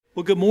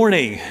Well, good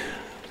morning.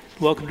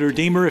 Welcome to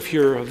Redeemer. If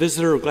you're a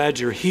visitor, we're glad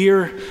you're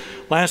here.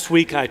 Last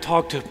week I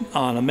talked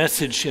on a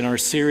message in our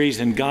series,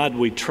 In God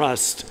We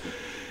Trust.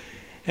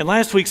 And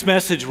last week's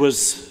message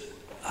was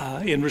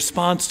in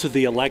response to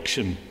the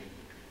election.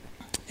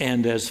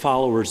 And as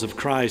followers of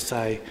Christ,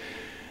 I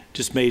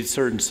just made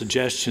certain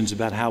suggestions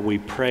about how we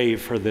pray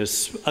for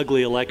this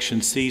ugly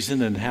election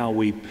season and how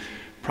we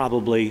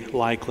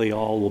likely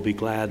all will be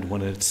glad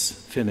when it's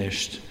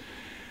finished.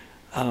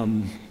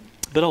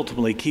 But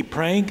ultimately, keep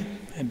praying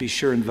and be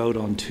sure and vote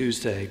on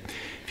Tuesday.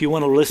 If you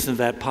want to listen to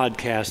that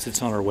podcast,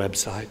 it's on our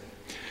website.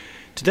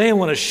 Today, I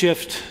want to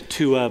shift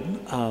to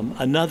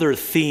another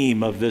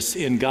theme of this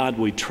In God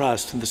We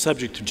Trust and the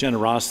subject of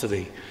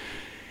generosity.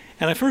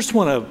 And I first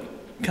want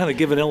to kind of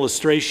give an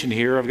illustration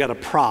here. I've got a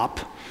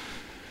prop. A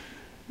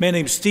man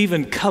named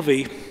Stephen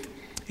Covey,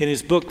 in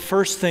his book,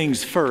 First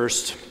Things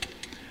First,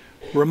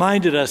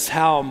 reminded us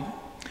how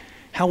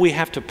we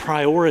have to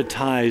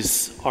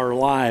prioritize our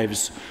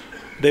lives.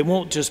 They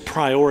won't just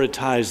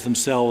prioritize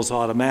themselves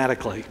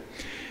automatically.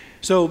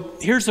 So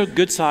here's a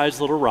good-sized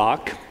little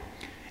rock.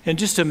 And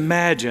just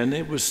imagine,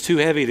 it was too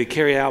heavy to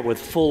carry out with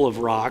full of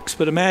rocks,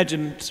 but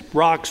imagine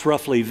rocks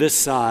roughly this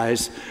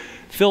size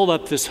filled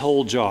up this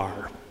whole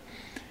jar.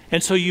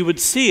 And so you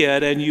would see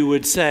it and you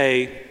would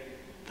say,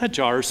 that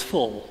jar is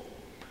full.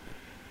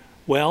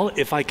 Well,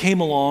 if I came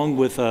along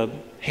with a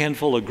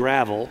handful of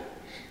gravel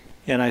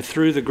and I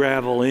threw the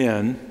gravel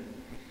in,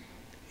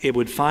 it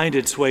would find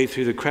its way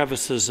through the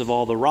crevices of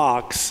all the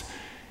rocks,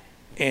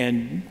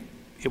 and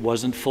it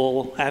wasn't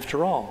full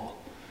after all.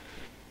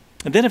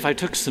 And then if I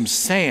took some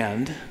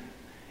sand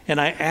and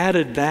I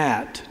added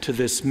that to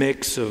this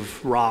mix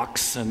of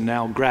rocks and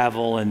now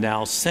gravel and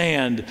now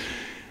sand,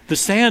 the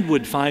sand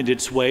would find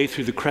its way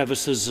through the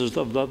crevices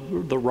of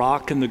the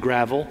rock and the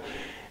gravel,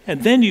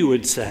 and then you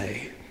would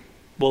say,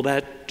 well,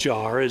 that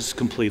jar is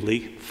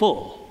completely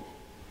full.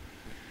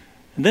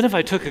 And then if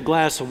I took a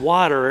glass of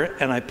water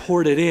and I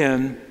poured it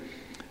in,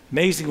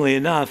 amazingly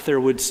enough, there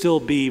would still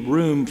be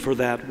room for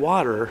that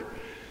water.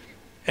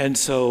 And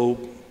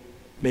so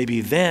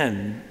maybe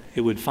then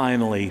it would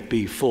finally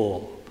be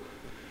full.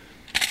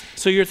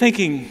 So you're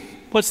thinking,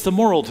 what's the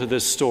moral to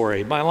this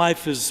story? My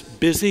life is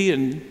busy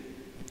and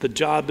the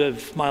job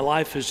of my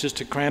life is just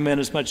to cram in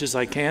as much as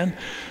I can.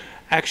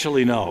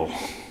 Actually, no.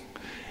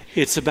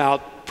 It's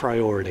about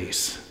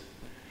priorities.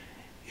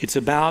 It's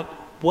about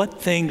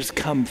what things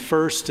come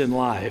first in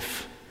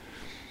life.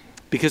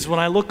 Because when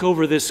I look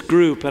over this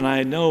group, and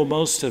I know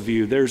most of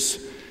you,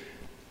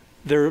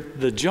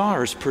 the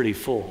jar is pretty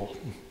full.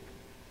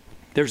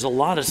 There's a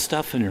lot of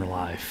stuff in your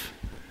life.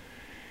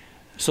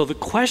 So the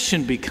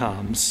question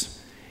becomes,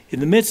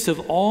 in the midst of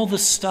all the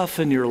stuff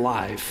in your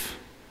life,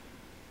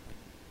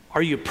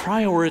 are you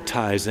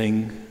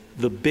prioritizing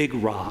the big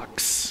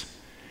rocks?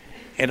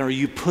 And are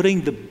you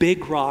putting the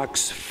big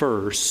rocks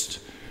first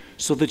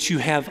so that you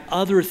have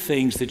other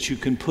things that you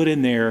can put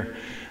in there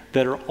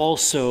that are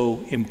also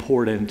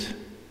important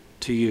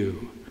to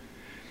you?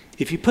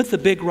 If you put the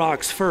big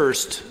rocks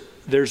first,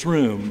 there's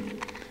room.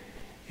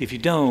 If you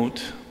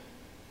don't,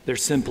 there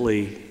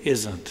simply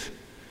isn't.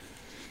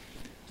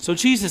 So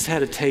Jesus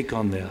had a take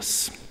on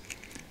this.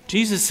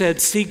 Jesus said,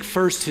 seek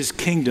first his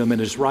kingdom and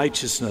his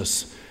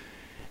righteousness,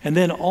 and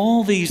then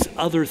all these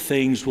other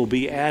things will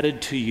be added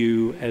to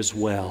you as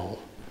well.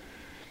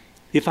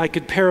 If I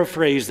could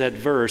paraphrase that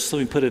verse, let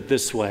me put it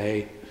this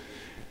way.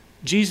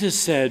 Jesus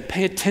said,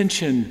 pay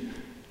attention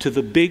to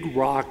the big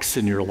rocks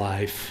in your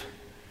life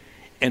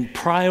and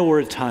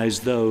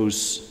prioritize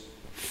those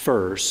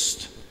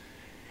first.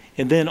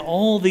 And then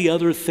all the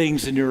other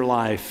things in your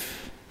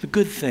life, the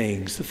good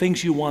things, the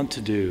things you want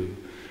to do,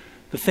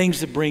 the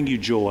things that bring you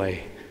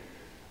joy,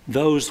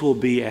 those will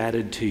be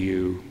added to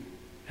you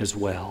as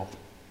well.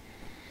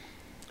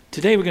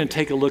 Today we're going to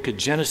take a look at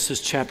Genesis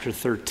chapter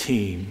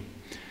 13.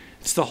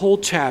 It's the whole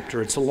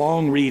chapter. It's a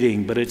long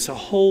reading, but it's a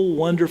whole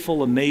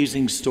wonderful,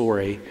 amazing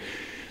story.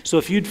 So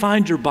if you'd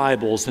find your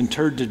Bibles and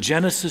turn to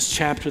Genesis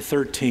chapter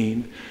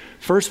 13,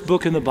 first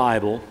book in the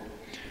Bible,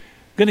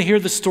 we're going to hear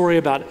the story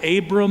about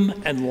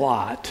Abram and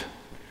Lot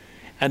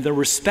and the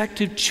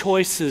respective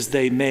choices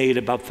they made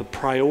about the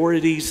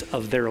priorities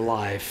of their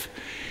life,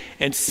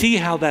 and see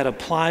how that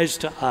applies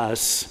to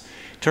us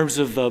in terms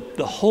of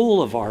the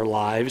whole of our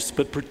lives,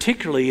 but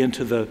particularly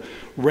into the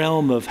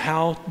realm of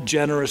how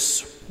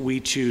generous we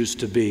choose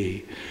to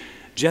be.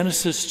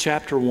 Genesis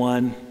chapter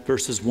 1,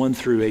 verses 1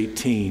 through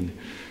 18.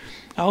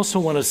 I also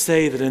want to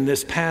say that in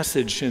this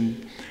passage,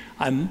 and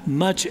I'm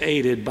much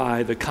aided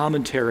by the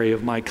commentary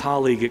of my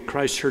colleague at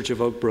Christ Church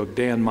of Oak Brook,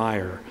 Dan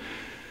Meyer,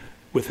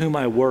 with whom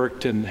I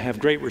worked and have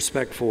great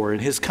respect for.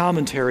 And his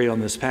commentary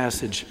on this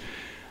passage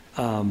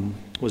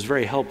was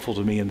very helpful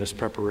to me in this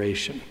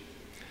preparation.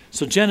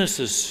 So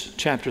Genesis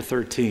chapter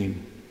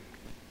 13.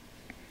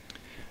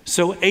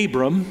 So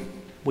Abram,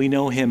 we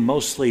know him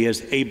mostly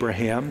as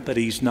Abraham, but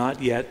he's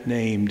not yet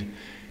named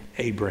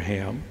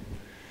Abraham.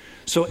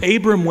 So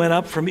Abram went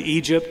up from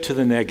Egypt to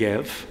the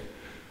Negev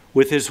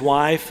with his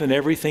wife and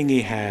everything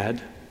he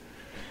had,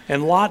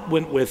 and Lot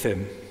went with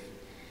him.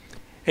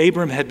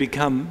 Abram had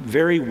become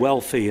very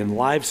wealthy in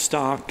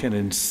livestock and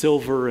in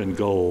silver and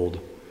gold.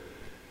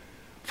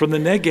 From the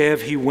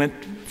Negev, he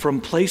went from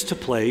place to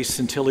place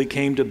until he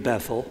came to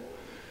Bethel,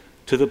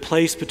 to the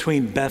place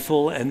between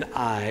Bethel and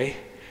Ai,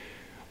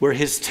 where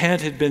his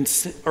tent had been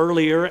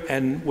earlier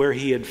and where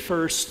he had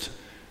first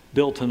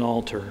built an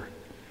altar.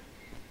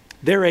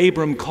 There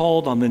Abram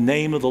called on the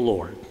name of the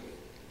Lord.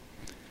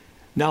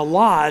 Now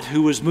Lot,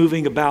 who was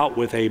moving about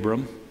with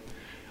Abram,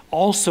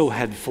 also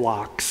had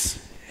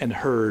flocks and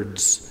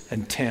herds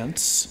and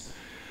tents,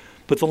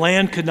 but the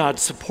land could not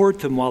support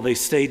them while they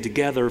stayed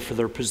together, for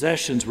their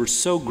possessions were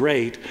so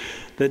great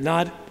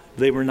that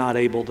they were not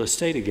able to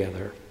stay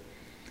together.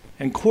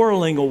 And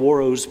quarreling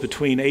arose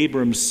between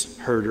Abram's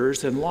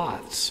herders and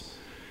Lot's.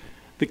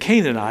 The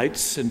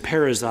Canaanites and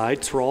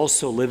Perizzites were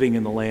also living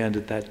in the land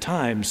at that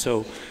time,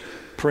 so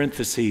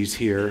parentheses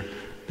here,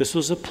 this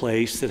was a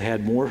place that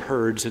had more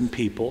herds and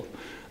people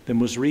than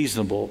was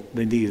reasonable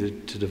they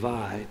needed to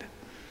divide.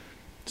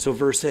 So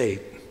verse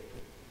 8.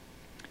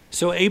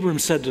 So Abram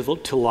said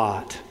to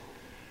Lot,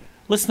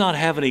 let's not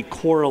have any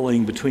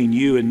quarreling between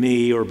you and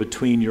me or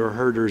between your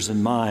herders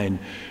and mine,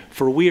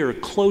 for we are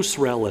close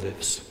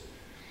relatives.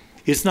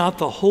 Is not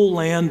the whole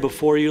land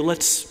before you?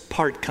 Let's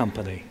part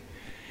company.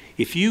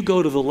 If you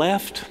go to the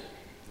left,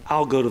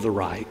 I'll go to the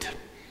right.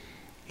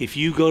 If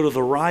you go to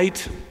the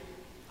right,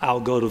 I'll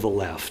go to the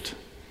left.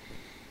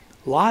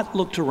 Lot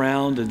looked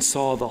around and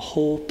saw the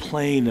whole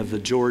plain of the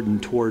Jordan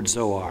toward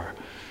Zoar.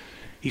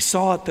 He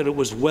saw that it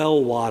was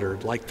well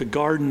watered, like the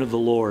garden of the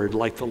Lord,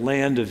 like the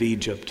land of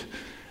Egypt.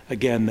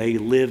 Again, they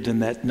lived in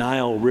that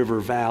Nile River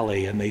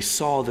valley, and they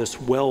saw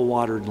this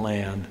well-watered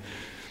land.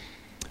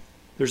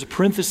 There's a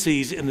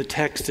parenthesis in the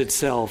text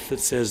itself that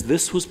says,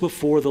 this was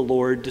before the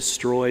Lord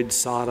destroyed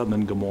Sodom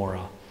and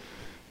Gomorrah.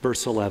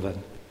 Verse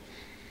 11.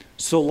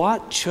 So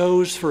Lot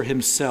chose for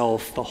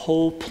himself the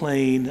whole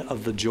plain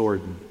of the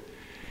Jordan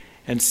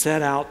and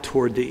set out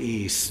toward the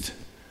east.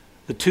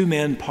 The two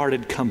men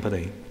parted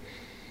company.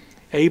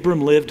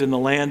 Abram lived in the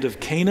land of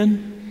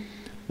Canaan,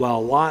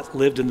 while Lot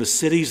lived in the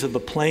cities of the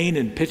plain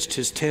and pitched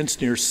his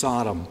tents near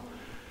Sodom.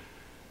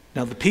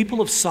 Now the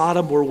people of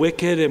Sodom were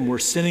wicked and were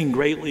sinning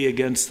greatly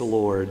against the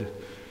Lord.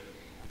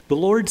 The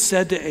Lord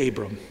said to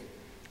Abram,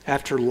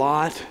 after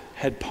Lot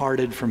had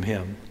parted from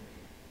him,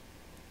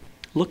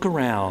 look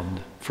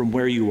around from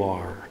where you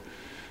are,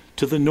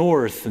 to the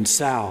north and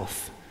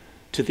south,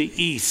 to the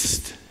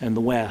east and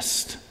the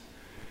west.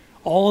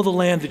 All the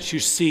land that you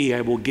see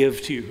I will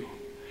give to you,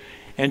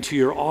 and to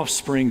your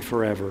offspring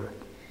forever.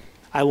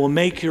 I will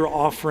make your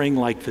offering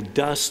like the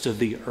dust of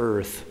the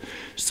earth,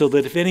 so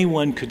that if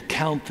anyone could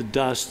count the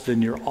dust,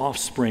 then your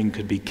offspring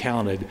could be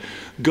counted.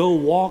 Go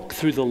walk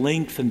through the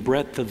length and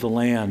breadth of the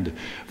land,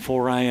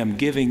 for I am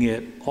giving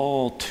it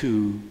all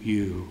to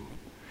you.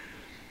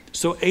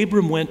 So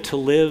Abram went to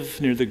live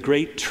near the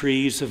great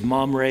trees of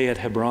Mamre at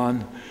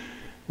Hebron,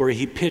 where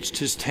he pitched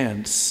his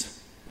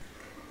tents.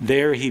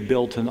 There he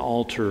built an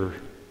altar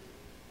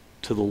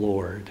to the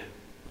Lord.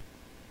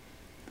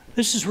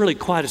 This is really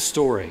quite a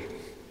story.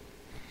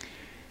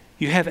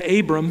 You have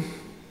Abram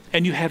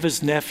and you have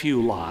his nephew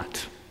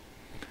Lot.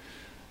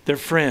 They're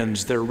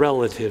friends, they're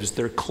relatives,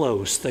 they're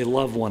close, they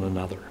love one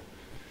another.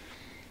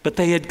 But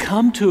they had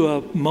come to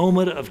a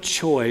moment of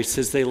choice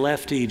as they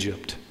left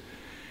Egypt.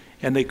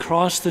 And they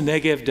crossed the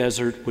Negev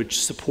desert,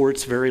 which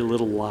supports very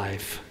little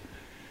life,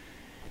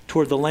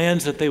 toward the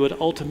lands that they would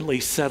ultimately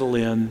settle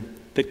in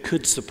that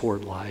could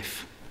support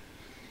life.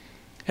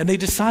 And they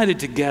decided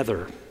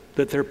together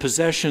that their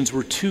possessions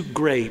were too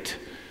great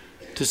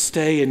to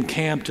stay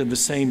encamped in the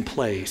same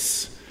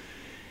place.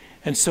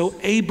 And so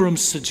Abram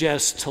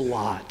suggests to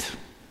Lot.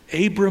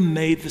 Abram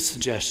made the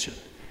suggestion.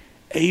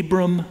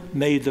 Abram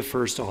made the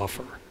first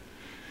offer.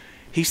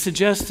 He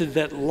suggested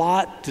that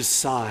Lot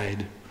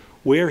decide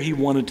where he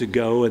wanted to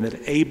go, and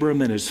that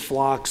Abram and his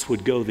flocks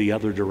would go the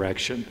other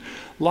direction.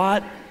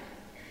 Lot,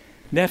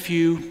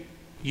 nephew,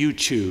 you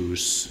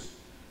choose.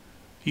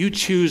 You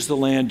choose the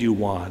land you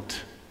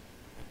want,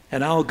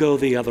 and I'll go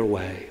the other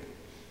way.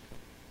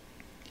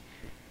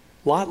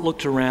 Lot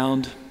looked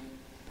around,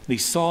 and he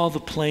saw the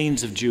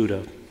plains of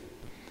Judah,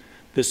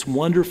 this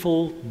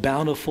wonderful,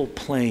 bountiful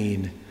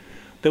plain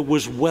that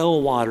was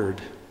well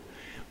watered,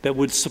 that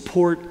would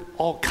support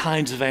all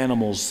kinds of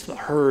animals, the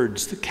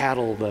herds, the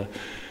cattle, the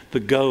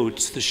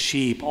goats, the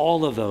sheep,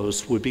 all of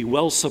those would be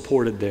well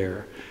supported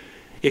there.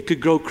 It could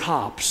grow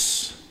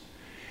crops.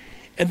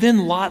 And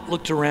then Lot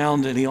looked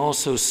around and he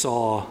also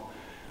saw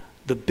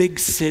the big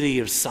city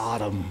of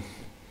Sodom.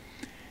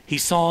 He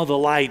saw the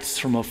lights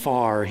from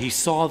afar. He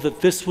saw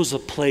that this was a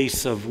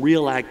place of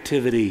real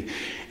activity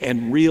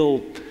and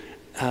real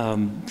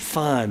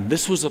fun.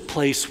 This was a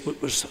place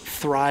that was a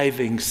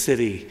thriving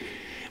city.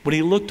 When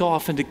he looked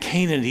off into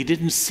Canaan, he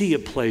didn't see a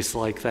place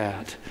like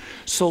that.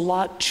 So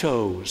Lot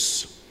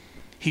chose.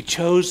 He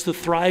chose the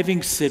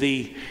thriving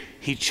city.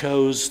 He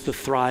chose the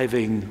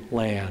thriving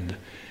land.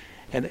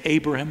 And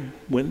Abraham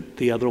went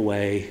the other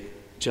way,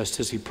 just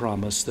as he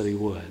promised that he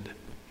would.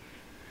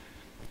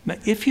 Now,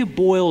 if you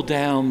boil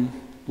down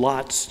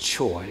Lot's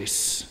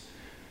choice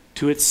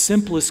To its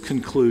simplest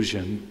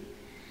conclusion,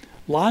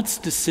 Lot's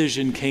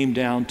decision came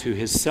down to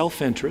his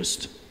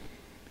self-interest,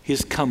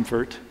 his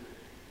comfort,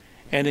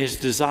 and his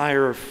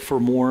desire for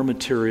more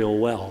material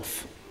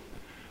wealth.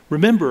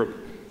 Remember,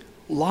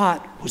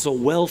 Lot was a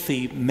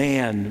wealthy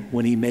man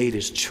when he made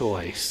his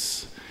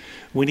choice.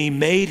 When he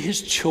made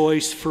his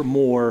choice for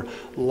more,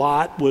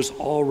 Lot was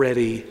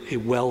already a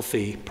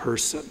wealthy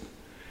person.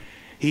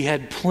 He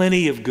had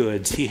plenty of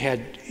goods. He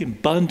had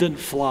abundant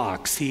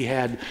flocks. He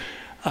had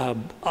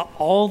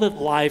all that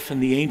life in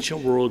the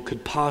ancient world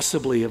could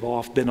possibly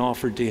have been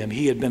offered to him.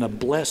 He had been a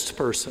blessed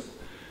person.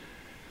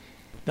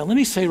 Now, let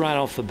me say right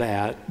off the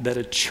bat that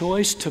a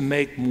choice to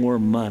make more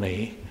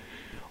money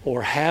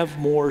or have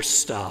more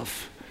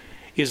stuff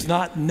is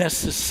not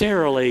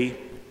necessarily,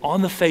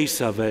 on the face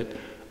of it,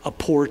 a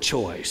poor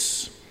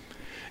choice.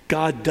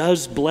 God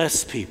does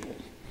bless people.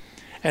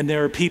 And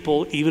there are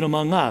people, even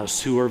among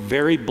us, who are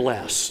very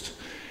blessed.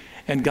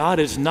 And God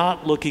is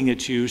not looking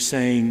at you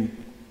saying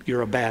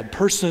you're a bad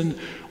person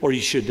or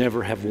you should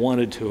never have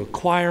wanted to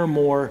acquire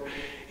more.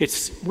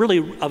 It's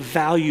really a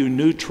value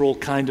neutral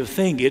kind of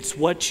thing. It's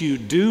what you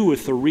do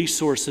with the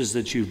resources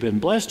that you've been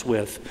blessed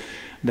with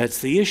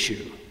that's the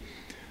issue.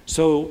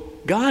 So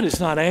God is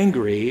not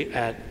angry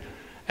at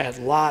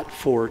Lot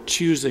for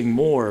choosing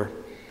more.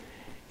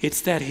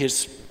 It's that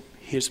his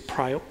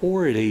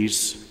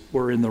priorities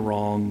were in the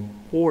wrong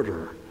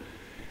order.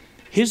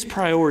 His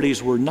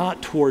priorities were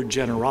not toward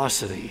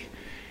generosity.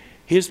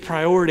 His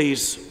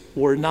priorities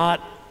were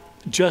not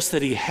just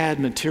that he had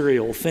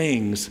material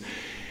things.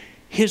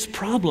 His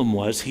problem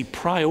was he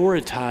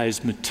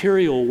prioritized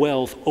material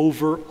wealth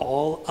over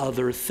all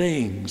other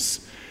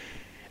things.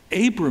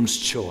 Abram's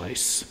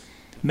choice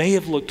may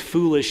have looked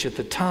foolish at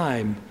the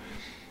time,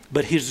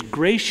 but his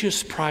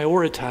gracious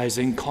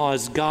prioritizing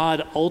caused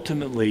God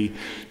ultimately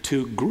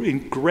to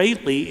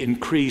greatly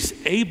increase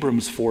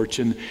Abram's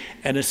fortune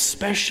and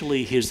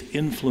especially his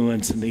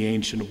influence in the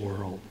ancient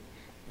world.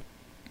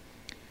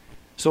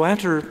 So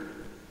after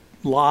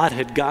Lot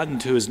had gotten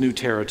to his new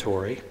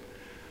territory,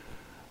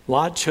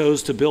 Lot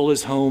chose to build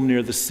his home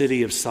near the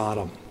city of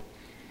Sodom,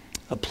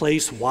 a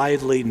place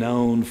widely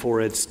known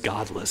for its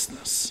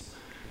godlessness.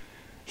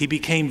 He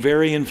became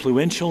very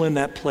influential in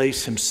that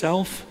place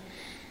himself,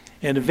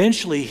 and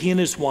eventually he and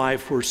his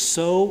wife were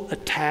so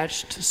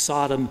attached to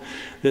Sodom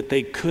that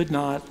they could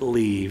not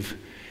leave.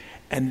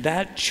 And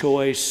that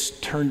choice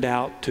turned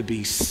out to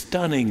be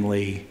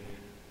stunningly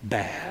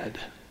bad.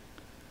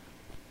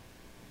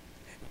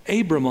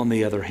 Abram, on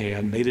the other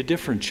hand, made a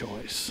different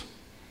choice.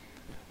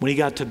 When he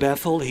got to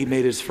Bethel, he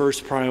made his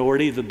first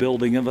priority the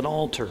building of an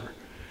altar.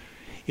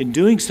 In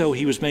doing so,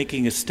 he was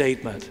making a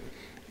statement.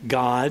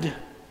 God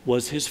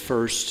was his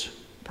first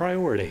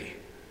priority.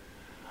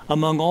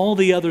 Among all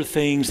the other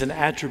things and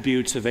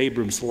attributes of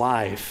Abram's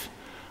life,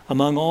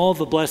 among all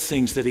the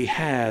blessings that he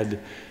had,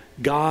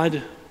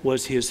 God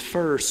was his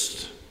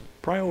first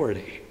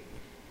priority.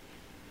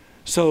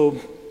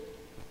 So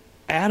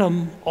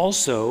Abram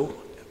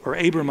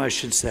I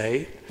should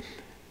say,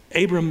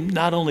 Abram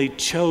not only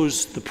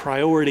chose the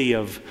priority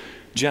of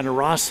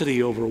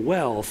generosity over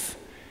wealth,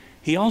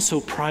 he also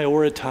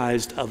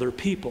prioritized other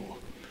people.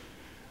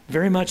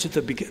 Very much at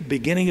the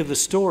beginning of the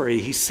story,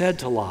 he said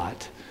to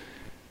Lot,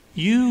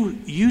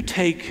 You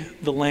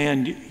take the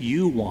land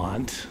you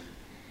want,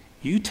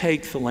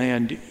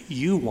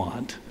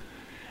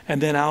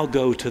 and then I'll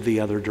go to the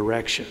other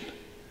direction.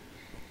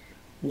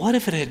 What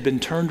if it had been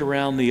turned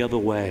around the other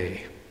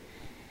way?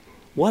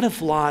 What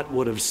if Lot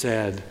would have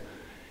said,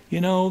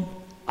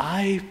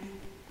 I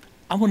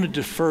want to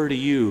defer to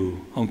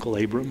you, Uncle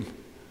Abram.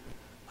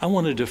 I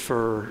want to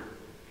defer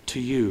to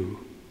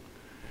you.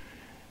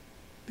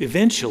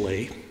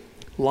 Eventually,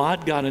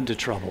 Lot got into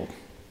trouble.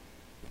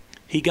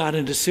 He got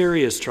into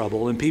serious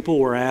trouble, and people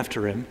were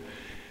after him.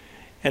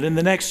 And in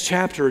the next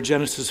chapter,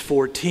 Genesis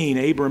 14,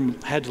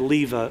 Abram had to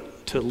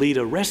lead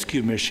a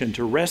rescue mission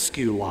to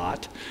rescue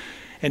Lot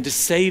and to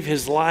save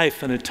his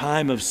life in a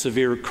time of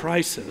severe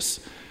crisis.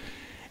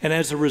 And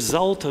as a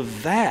result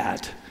of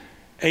that,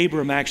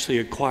 Abram actually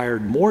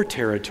acquired more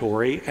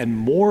territory and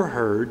more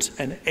herds,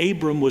 and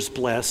Abram was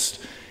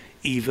blessed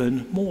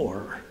even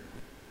more.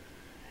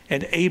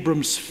 And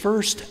Abram's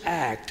first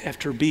act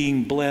after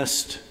being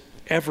blessed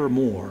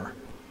evermore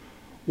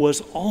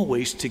was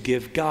always to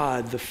give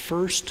God the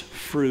first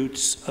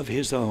fruits of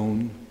his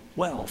own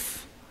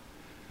wealth.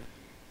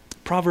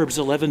 Proverbs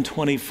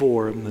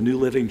 11:24 in the New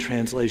Living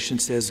Translation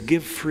says,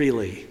 "Give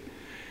freely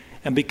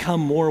and become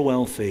more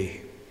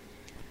wealthy.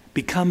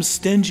 Become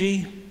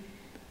stingy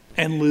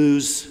and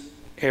lose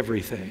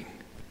everything."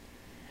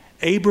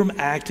 Abram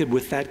acted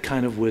with that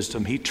kind of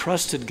wisdom. He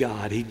trusted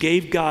God. He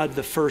gave God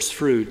the first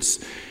fruits.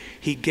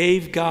 He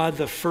gave God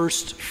the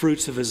first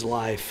fruits of his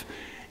life,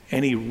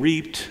 and he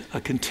reaped a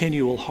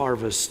continual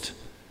harvest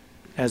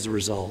as a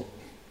result.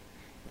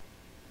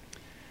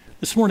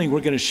 This morning,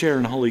 we're going to share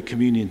in Holy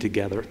Communion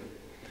together.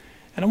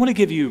 And I want to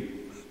give you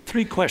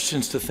 3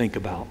 questions to think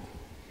about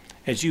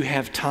as you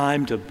have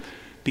time to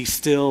be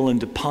still and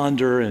to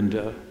ponder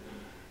and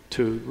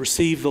to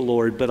receive the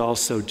Lord, but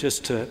also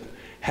just to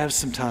have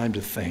some time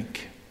to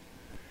think.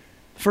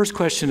 First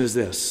question is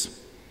this: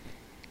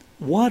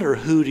 what or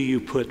who do you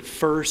put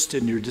first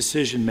in your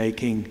decision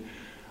making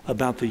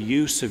about the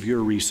use of your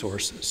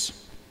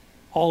resources?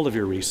 All of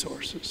your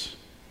resources.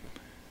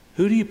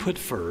 Who do you put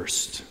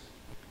first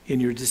in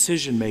your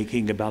decision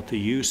making about the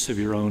use of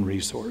your own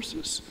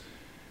resources?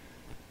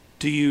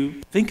 Do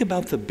you think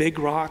about the big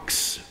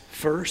rocks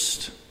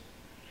first?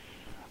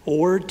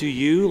 Or do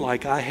you,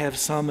 like I have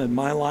some in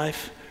my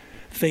life,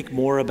 think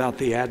more about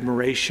the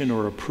admiration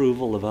or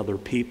approval of other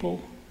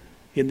people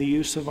in the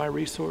use of my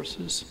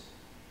resources?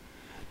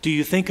 Do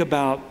you think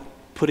about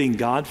putting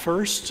God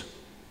first?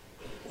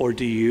 Or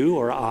do you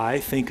or I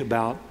think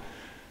about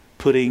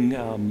putting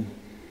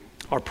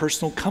our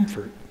personal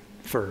comfort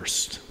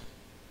first?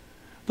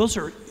 Those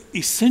are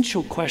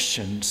essential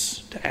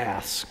questions to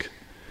ask.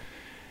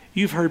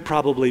 You've heard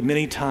probably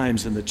many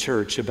times in the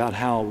church about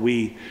how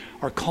we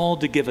are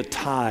called to give a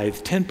tithe,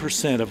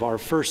 10% of our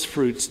first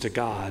fruits to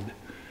God.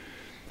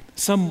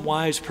 Some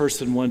wise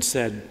person once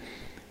said,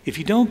 if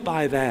you don't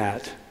buy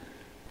that,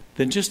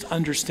 then just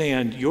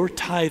understand you're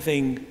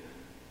tithing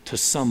to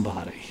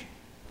somebody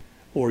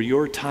or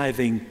you're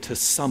tithing to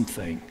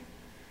something,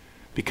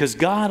 because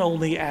God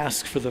only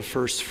asks for the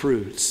first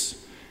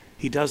fruits.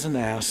 He doesn't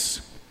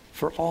ask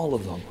for all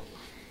of them.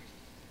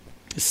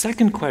 The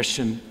second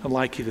question I'd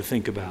like you to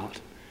think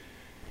about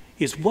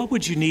is, what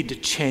would you need to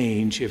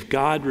change if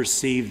God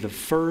received the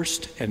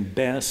first and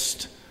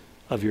best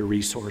of your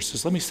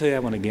resources? Let me say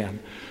that one again.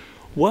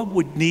 What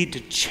would need to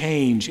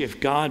change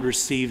if God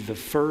received the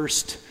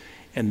first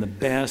and the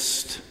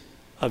best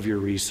of your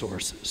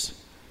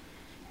resources?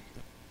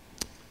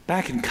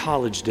 Back in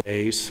college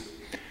days,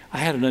 I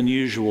had an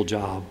unusual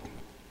job.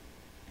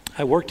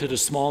 I worked at a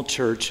small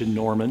church in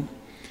Norman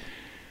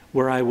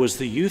where I was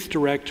the youth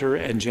director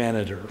and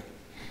janitor.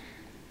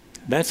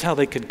 That's how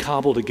they could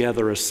cobble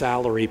together a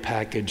salary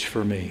package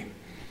for me.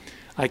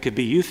 I could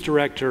be youth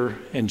director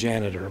and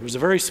janitor. It was a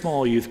very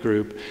small youth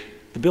group.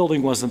 The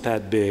building wasn't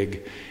that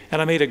big.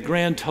 And I made a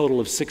grand total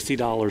of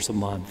 $60 a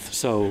month.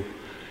 So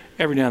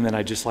every now and then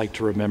I just like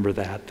to remember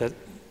that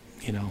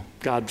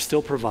God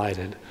still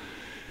provided.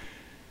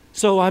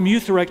 So I'm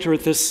youth director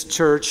at this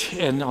church,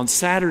 and on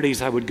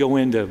Saturdays I would go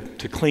in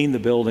to clean the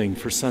building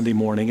for Sunday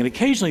morning. And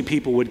occasionally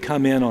people would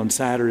come in on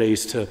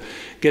Saturdays to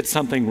get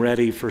something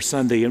ready for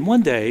Sunday. And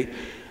one day,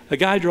 a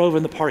guy drove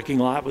in the parking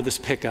lot with his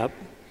pickup,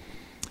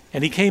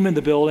 and he came in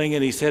the building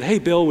and he said, "Hey,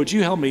 Bill, would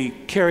you help me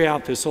carry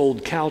out this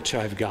old couch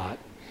I've got?"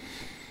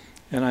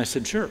 And I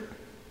said, "Sure."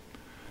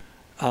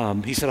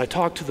 He said, "I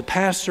talked to the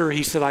pastor.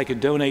 He said I could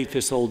donate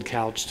this old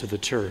couch to the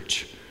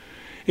church.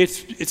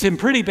 It's in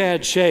pretty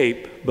bad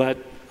shape, but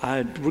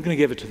we're going to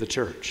give it to the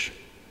church."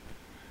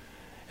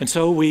 And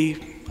so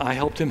I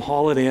helped him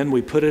haul it in.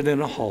 We put it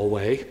in a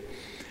hallway.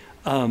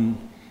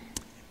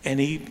 And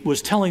he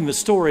was telling the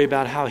story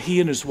about how he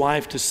and his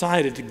wife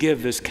decided to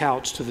give this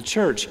couch to the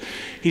church.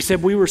 He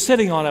said, "We were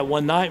sitting on it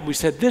one night and we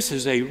said, this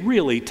is a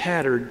really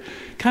tattered,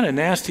 kind of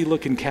nasty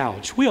looking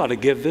couch. We ought to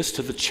give this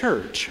to the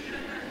church."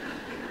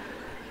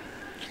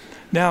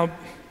 Now,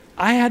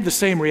 I had the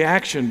same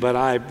reaction, but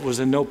I was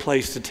in no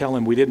place to tell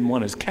him we didn't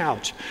want his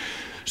couch.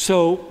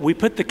 So we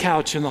put the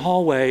couch in the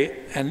hallway,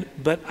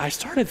 but I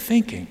started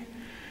thinking,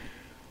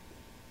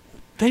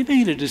 they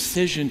made a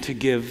decision to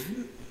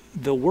give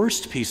the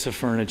worst piece of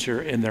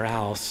furniture in their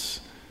house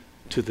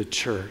to the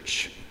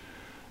church.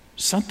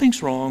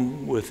 Something's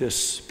wrong with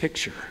this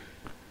picture.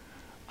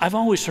 I've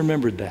always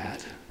remembered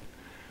that.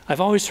 I've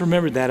always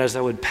remembered that as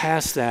I would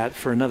pass that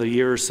for another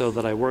year or so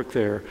that I worked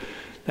there,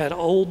 that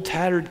old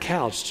tattered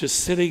couch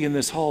just sitting in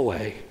this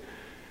hallway,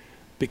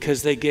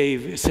 because they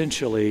gave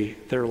essentially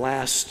their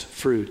last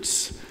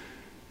fruits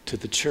to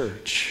the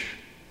church.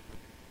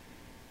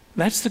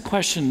 That's the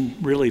question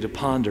really to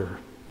ponder.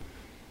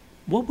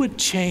 What would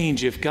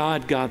change if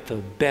God got the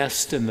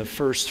best and the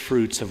first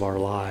fruits of our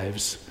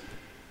lives,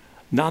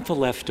 not the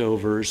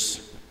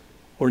leftovers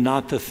or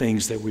not the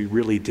things that we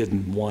really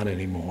didn't want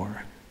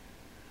anymore?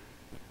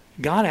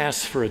 God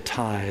asks for a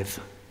tithe.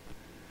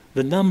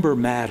 The number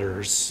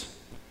matters,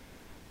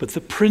 but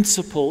the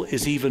principle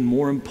is even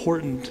more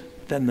important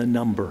than the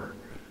number.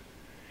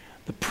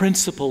 The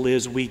principle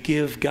is we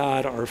give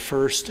God our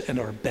first and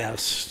our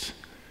best,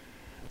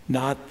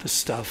 not the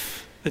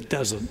stuff that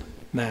doesn't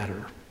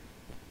matter.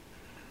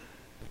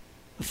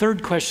 The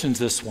third question is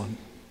this one: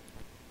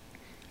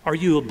 are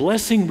you a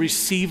blessing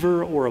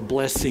receiver or a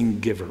blessing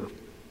giver?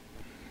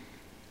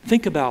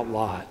 Think about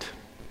Lot.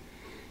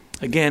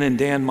 Again, in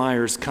Dan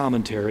Meyer's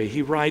commentary,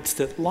 he writes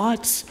that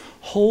Lot's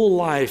whole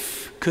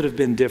life could have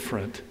been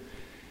different,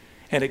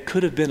 and it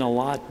could have been a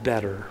lot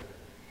better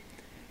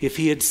if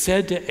he had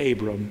said to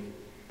Abram,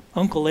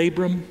 "Uncle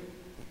Abram,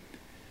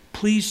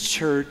 please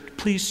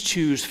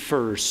choose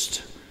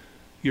first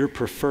your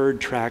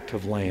preferred tract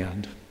of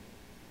land.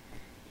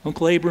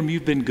 Uncle Abram,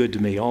 you've been good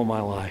to me all my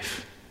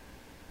life.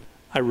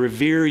 I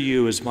revere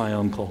you as my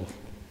uncle.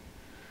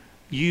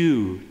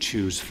 You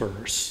choose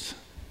first."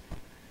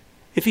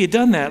 If he had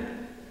done that,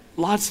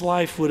 Lot's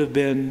life would have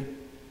been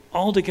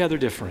altogether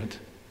different.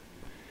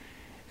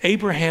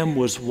 Abraham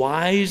was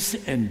wise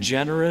and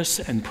generous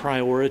and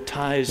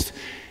prioritized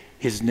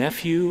his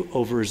nephew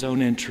over his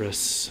own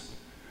interests.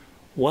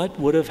 What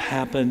would have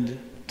happened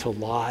to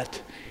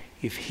Lot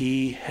if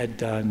he had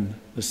done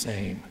the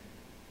same?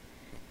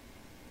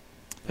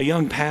 A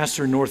young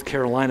pastor in North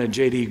Carolina,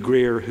 J.D.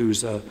 Greer,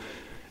 who's a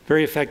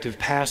very effective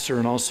pastor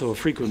and also a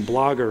frequent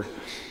blogger,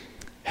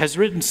 has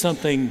written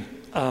something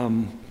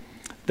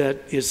that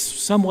is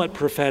somewhat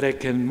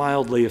prophetic and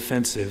mildly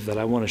offensive that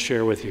I want to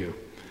share with you.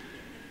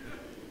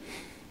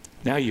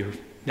 Now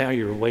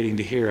you're waiting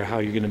to hear how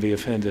you're going to be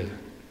offended.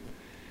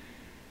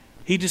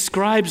 He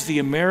describes the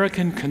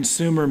American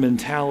consumer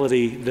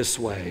mentality this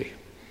way.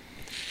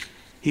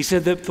 He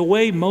said that the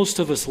way most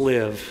of us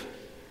live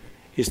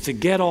is to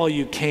get all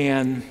you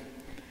can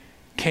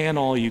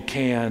all you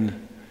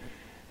can,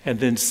 and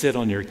then sit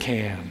on your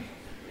can.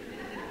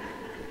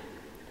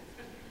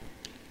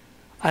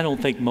 I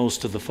don't think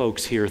most of the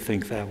folks here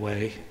think that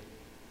way.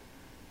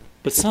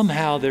 But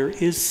somehow there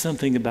is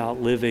something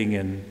about living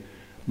in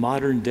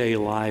modern day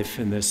life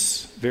in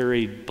this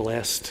very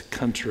blessed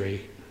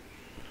country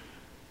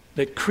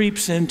that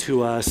creeps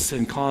into us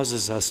and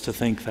causes us to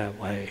think that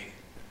way.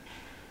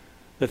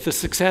 That the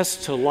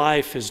success to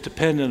life is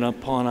dependent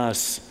upon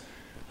us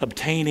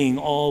obtaining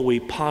all we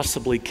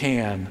possibly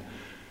can.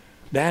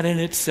 That in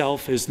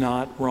itself is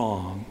not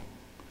wrong.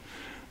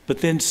 But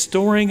then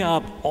storing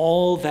up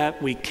all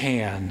that we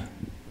can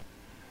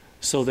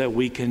so that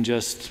we can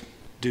just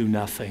do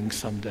nothing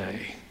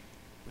someday.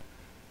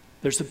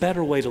 There's a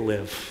better way to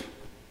live.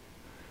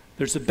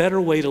 There's a better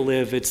way to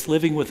live. It's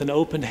living with an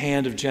open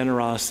hand of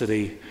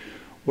generosity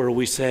where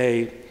we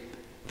say,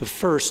 the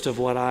first of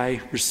what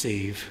I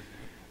receive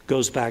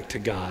goes back to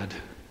God.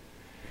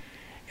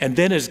 And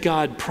then as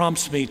God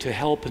prompts me to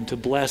help and to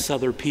bless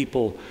other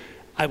people,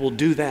 I will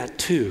do that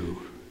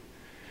too.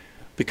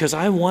 Because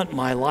I want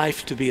my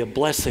life to be a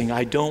blessing.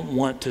 I don't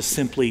want to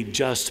simply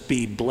just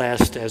be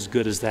blessed, as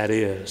good as that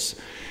is.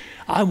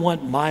 I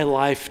want my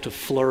life to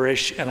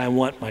flourish, and I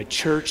want my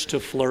church to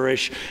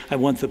flourish. I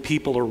want the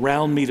people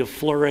around me to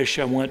flourish.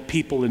 I want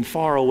people in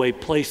faraway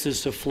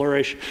places to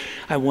flourish.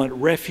 I want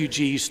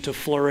refugees to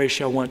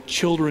flourish. I want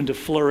children to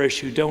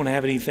flourish who don't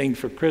have anything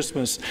for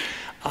Christmas.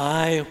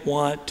 I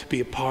want to be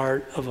a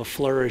part of a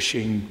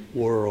flourishing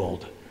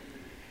world.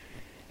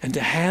 And to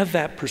have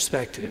that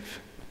perspective,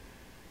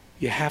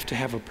 you have to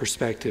have a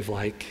perspective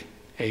like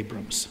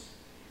Abram's.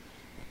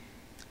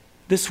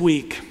 This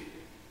week,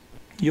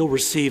 you'll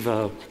receive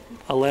a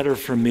letter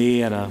from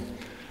me and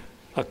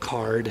a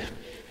card.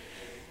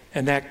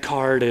 And that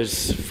card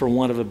is, for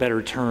want of a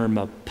better term,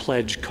 a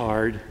pledge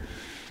card.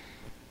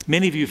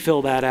 Many of you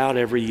fill that out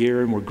every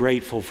year, and we're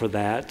grateful for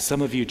that.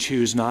 Some of you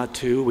choose not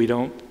to. We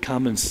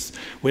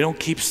don't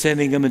keep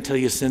sending them until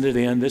you send it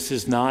in. This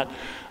is not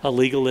a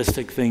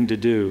legalistic thing to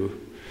do.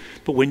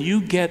 But when you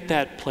get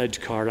that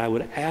pledge card, I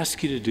would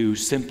ask you to do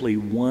simply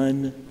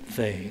one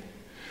thing.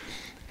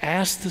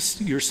 Ask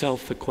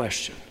yourself the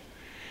question,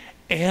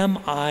 am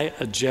I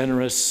a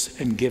generous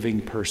and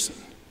giving person?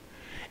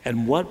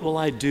 And what will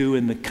I do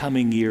in the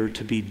coming year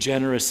to be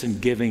generous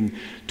and giving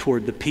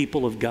toward the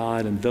people of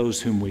God and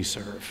those whom we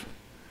serve?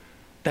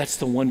 That's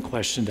the one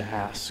question to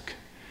ask.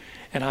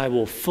 And I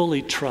will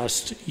fully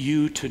trust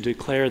you to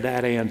declare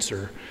that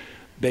answer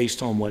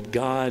based on what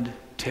God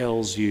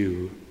tells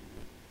you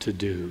to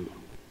do.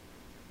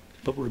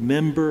 But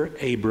remember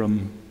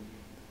Abram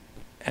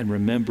and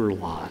remember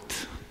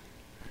Lot.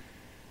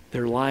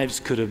 Their lives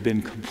could have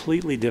been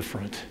completely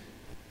different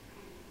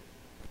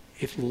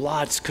if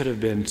Lot's could have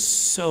been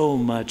so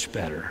much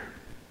better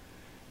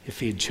if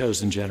he had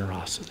chosen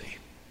generosity.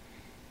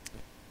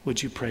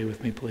 Would you pray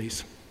with me,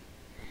 please?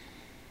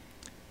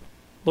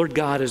 Lord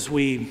God, as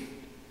we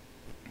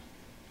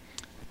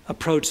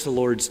approach the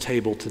Lord's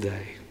table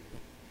today,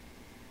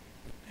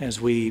 as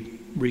we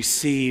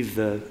receive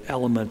the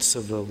elements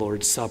of the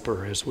Lord's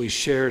Supper, as we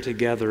share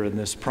together in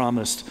this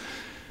promised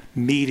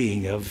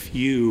meeting of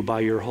you by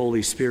your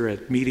Holy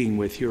Spirit, meeting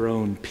with your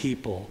own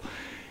people,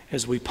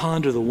 as we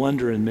ponder the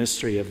wonder and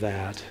mystery of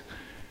that,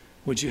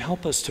 would you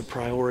help us to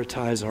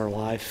prioritize our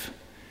life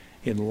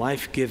in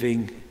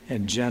life-giving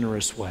and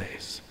generous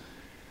ways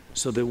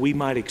so that we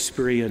might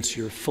experience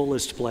your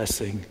fullest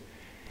blessing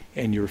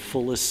and your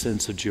fullest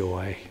sense of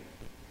joy.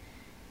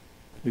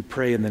 We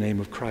pray in the name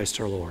of Christ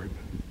our Lord.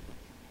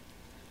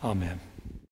 Amen.